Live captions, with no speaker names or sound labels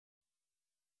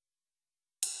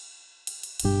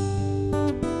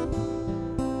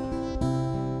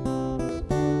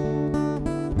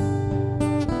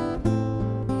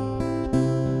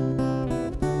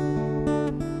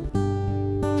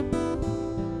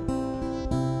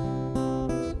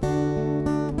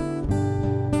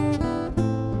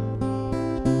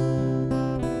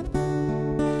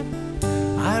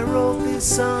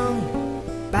this song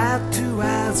about 2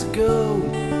 hours ago.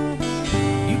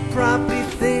 You probably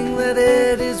think that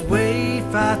it is way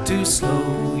far too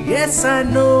slow. Yes, I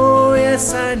know,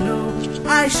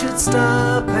 I should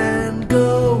stop and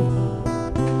go.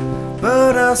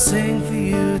 But I'll sing for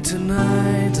you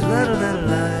tonight. La la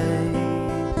la la,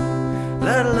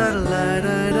 la la la la,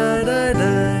 da da da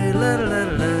da, la la la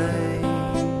la,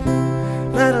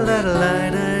 la la la la,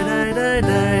 da da da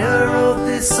da. I wrote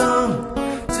this song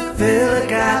to fill a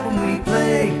gap when we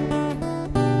play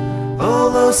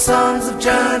all those songs of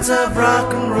giants of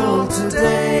rock and roll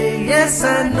today. Yes,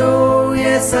 I know,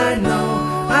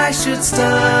 I should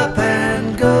stop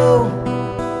and go.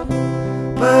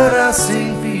 But I'll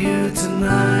sing for you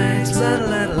tonight. La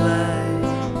la la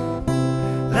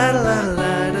la, la la la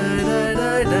la, da da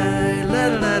da da, la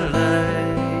la la la,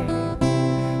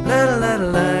 la la la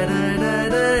la, da da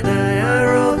da da. I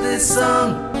wrote this song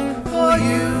for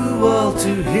you all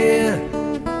to hear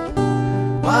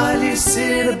while you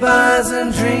sit at bars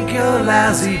and drink your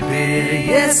lousy beer.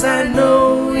 Yes, I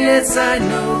know,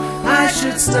 I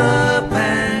should stop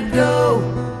and go.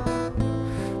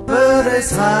 But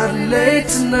it's hardly late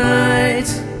tonight.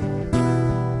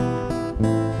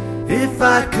 If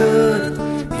I could,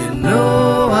 you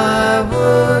know I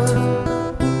would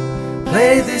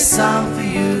play this song for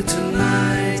you tonight.